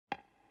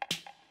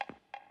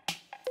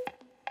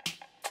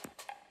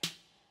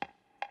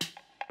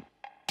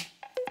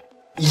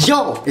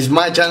Yo, is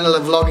my channel a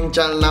vlogging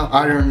channel now?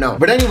 I don't know.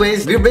 But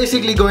anyways, we're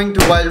basically going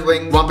to Wild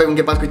Wing. वहाँ पे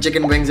उनके पास कुछ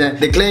chicken wings हैं.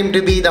 They claim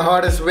to be the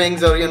hardest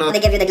wings, or you know,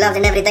 they give you the gloves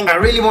and everything. I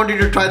really wanted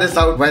to try this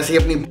out. वैसे ही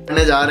अपनी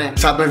करने जा रहे हैं.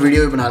 साथ में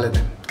वीडियो भी बना लेते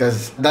हैं. Cause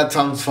that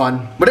sounds fun.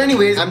 But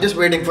anyways, I'm just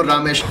waiting for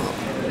Ramesh.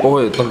 ओह,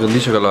 इतना जल्दी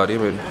शक्ल आ रही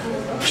है मेरी.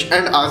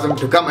 And ask them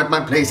to come at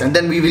my place, and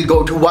then we will go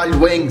to Wild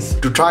Wings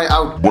to try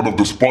out one of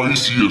the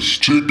spiciest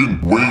chicken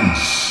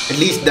wings. At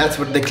least that's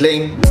what they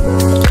claim.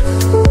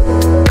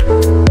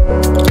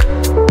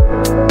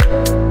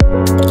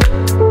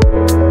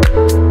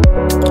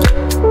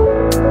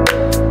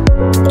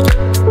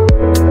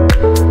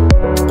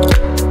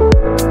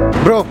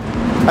 Bro,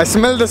 I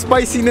smell the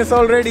spiciness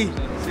already.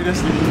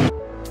 Seriously.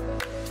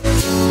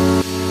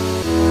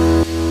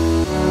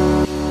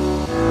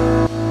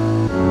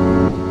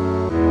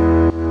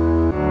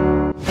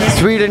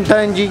 Sweet and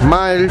tangy,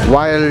 mild,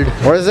 wild.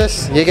 What is this?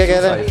 ये क्या कह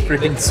रहा है?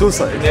 Freaking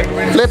suicide.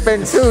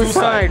 Flippin'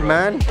 suicide,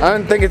 man. I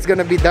don't think it's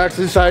gonna be that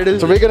suicidal.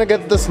 So we're gonna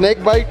get the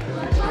snake bite.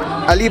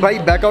 Ali bhai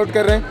back out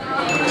कर रहे हैं.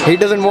 He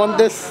doesn't want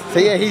this. So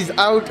yeah, he's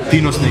out.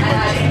 तीनों snake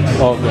bite.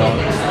 Oh god.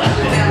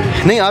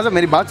 नहीं आजा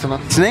मेरी बात सुना.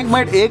 Snake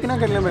bite एक ना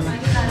कर ले मैंने.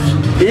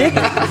 एक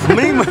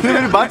नहीं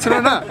मेरी बात सुनो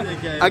ना.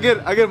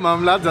 अगर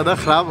मामला ज़्यादा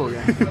ख़राब हो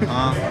गया.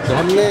 हाँ. तो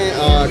हमने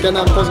क्या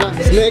नाम था उसका?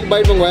 Snake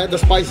bite मंगवाया, the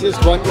spiciest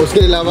one. उसके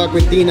अलावा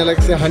कोई 3 अलग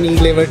से honey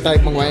flavor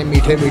type मंगवाए,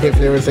 मीठे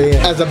flavor से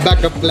as a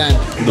backup plan.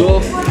 दो.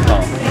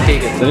 हाँ.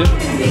 ठीक है सर.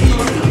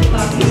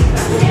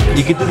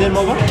 ये कितने देर में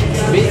होगा?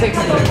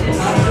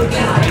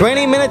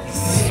 20 minutes.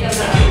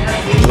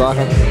 वाह.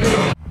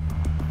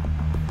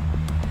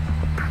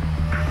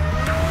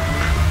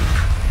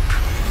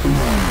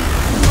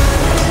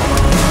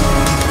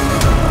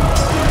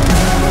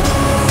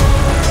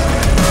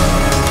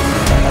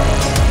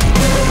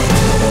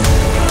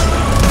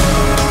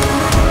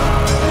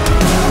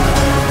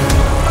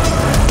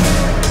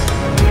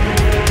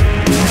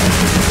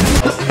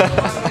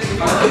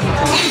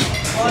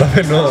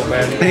 No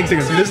man. Take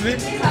second. Seriously? एक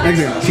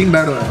सेकंड. सीन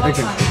बैड हो रहा है. एक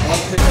सेकंड.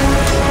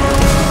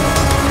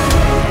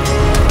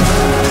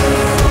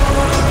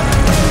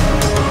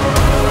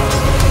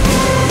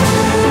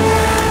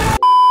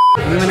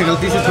 मैंने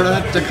गलती से थोड़ा सा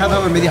चखा था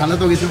और मेरी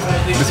हालत हो गई थी.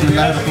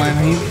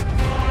 बिस्मिल्लाहिर्रहमानिर्रहीम.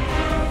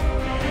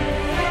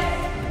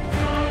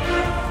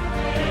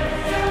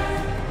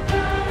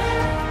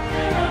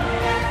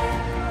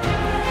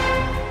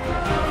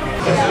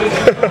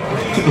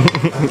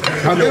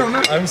 खाते हो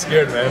ना? I'm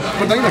scared man.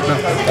 पता नहीं लगता.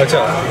 अच्छा,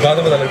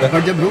 ज़्यादा पता लगता है.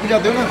 और जब रुक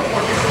जाते हो ना,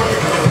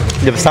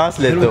 जब सांस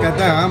लेते हो. वो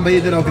कहता है हाँ भाई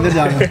इधर आओ, किधर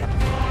जा रहे हो?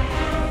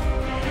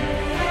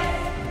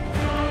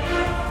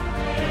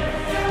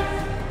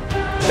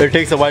 It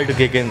takes a while to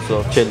kick in,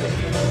 so chill.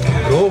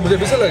 Bro, मुझे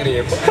भी लग रही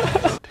है.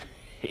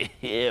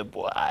 Yeah,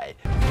 boy.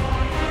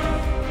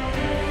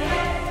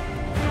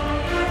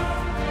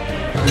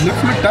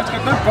 लिप्स में टच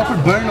करता है, प्रॉपर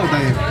बर्न होता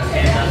है.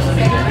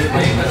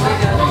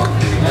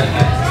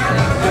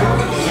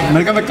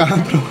 मैंने कहा मैं कहाँ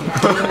पर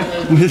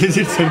मुझे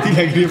जैसे सर्दी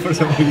लग रही है पर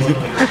सब रीजन.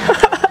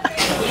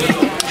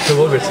 तो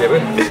वो बेच है.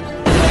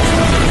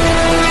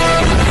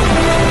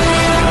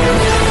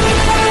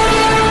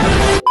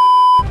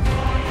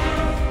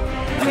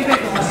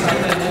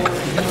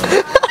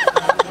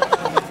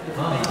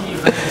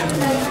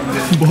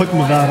 बहुत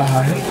मजा आ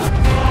रहा है.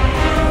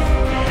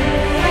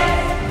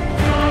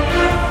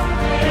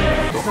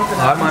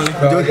 हार मान ली.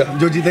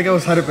 जो जीतेगा वो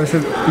सारे पैसे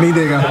नहीं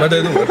देगा. मैं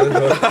दे दूँगा.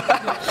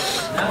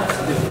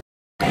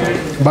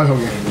 बस हो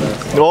गया.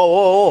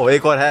 ओ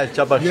एक और है.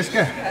 चपर. ये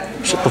इसका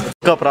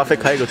का पराठे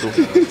खाएगा तू.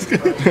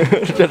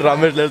 चल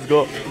Ramesh, let's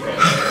go.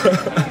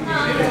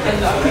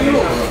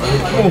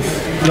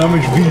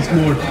 Ramesh beast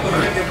mode.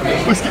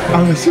 उसकी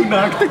आंसू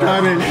नाक तक आ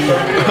रहे हैं.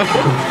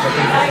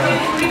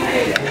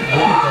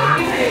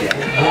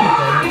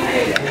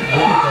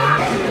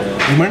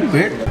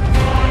 Wait.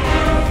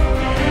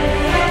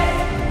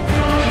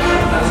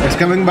 It's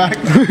coming back.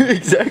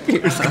 Exactly.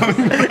 It's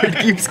coming back. It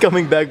keeps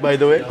coming back, by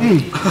the way.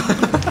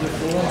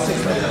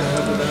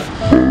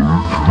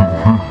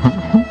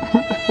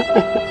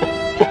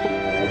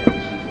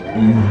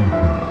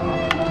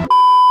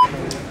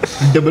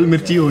 Double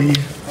मिर्ची होगी.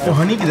 तो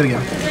हनी किधर गया?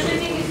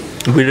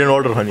 We didn't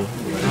order honey.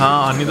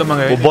 हाँ, हनी तो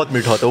मंगाया. वो बहुत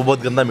मीठा होता है. वो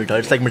बहुत गंदा मीठा.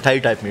 It's like मिठाई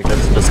टाइप मीठा.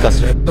 It's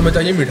disgusting. तो मैं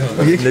चाहिए मीठा.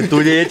 नहीं,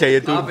 तुझे ये चाहिए.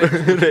 तू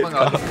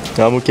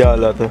हाँ, वो क्या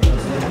हालत है?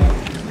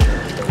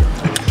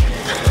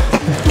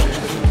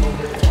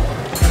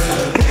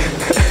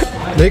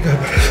 देख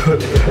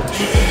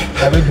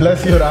अभी bless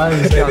your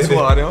eyes. आंसू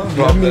आ रहे हो.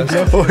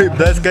 ओए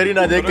ब्लश कर ही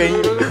ना दे कहीं.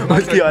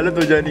 उसकी हालत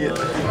हो जानी है.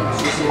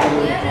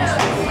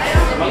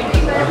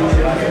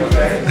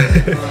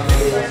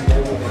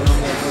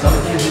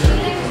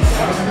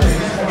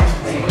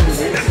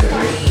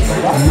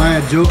 Am I a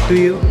joke to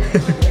you?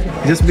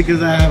 Just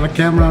because I have a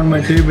camera on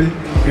my table,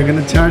 you're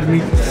gonna charge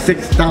me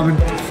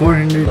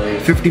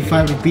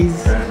 6,455 rupees?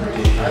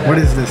 What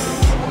is this?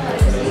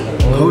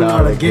 Whole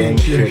lot of gang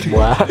shit.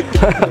 Wow.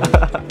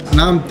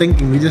 Now I'm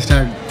thinking we just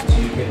had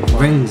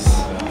wings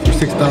for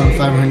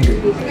 6,500.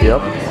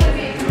 Yep.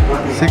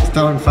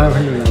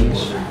 6,500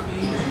 range.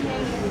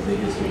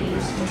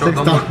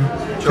 6,000.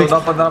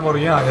 14-15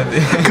 मुर्गियां आ जाती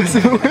हैं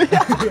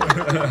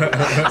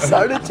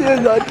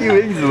 6,500 की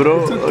wings, bro.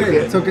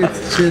 It's okay,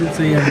 it's chill,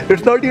 सही है.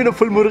 It's not even a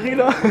full मुर्गी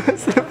ना.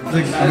 It's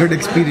a good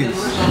experience.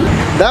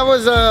 That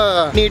was a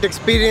neat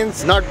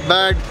experience, not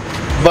bad.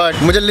 But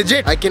मुझे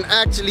legit, I can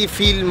actually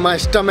feel my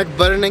stomach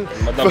burning.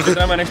 मतलब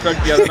जितना मैंने expect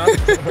किया था ना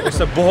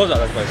उससे बहुत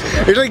ज़्यादा स्पाइसी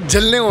है. It's like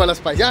जलने वाला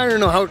spice. I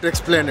don't know how to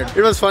explain it.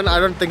 It was fun. I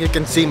don't think you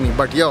can see me,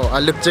 but yo, I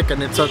look chicken.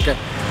 It's okay.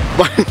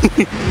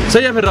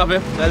 सही है फिर Rafe.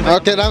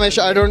 Okay, Ramesh,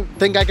 I don't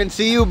think I can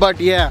see you, but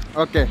yeah,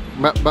 okay.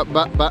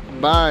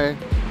 Bye.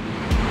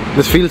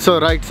 This feels so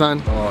right,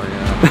 son. Oh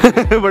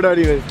yeah. But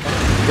anyway.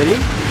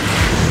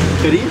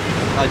 करीब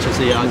अच्छा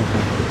से याद.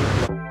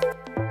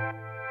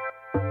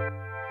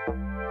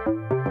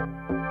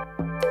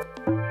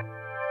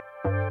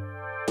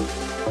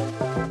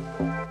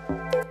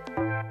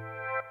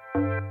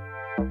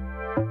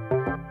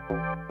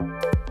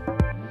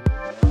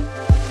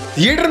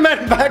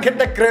 Yeaterman back at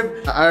the crib.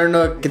 I don't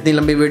know कितनी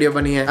लंबी video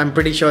बनी है. I'm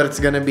pretty sure it's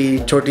gonna be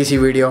छोटी सी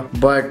video,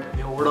 but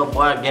What up,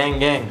 boy?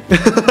 Gang.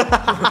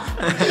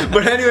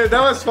 but anyway,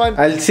 that was fun.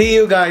 I'll see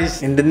you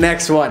guys in the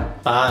next one.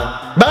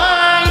 Bye. Bye.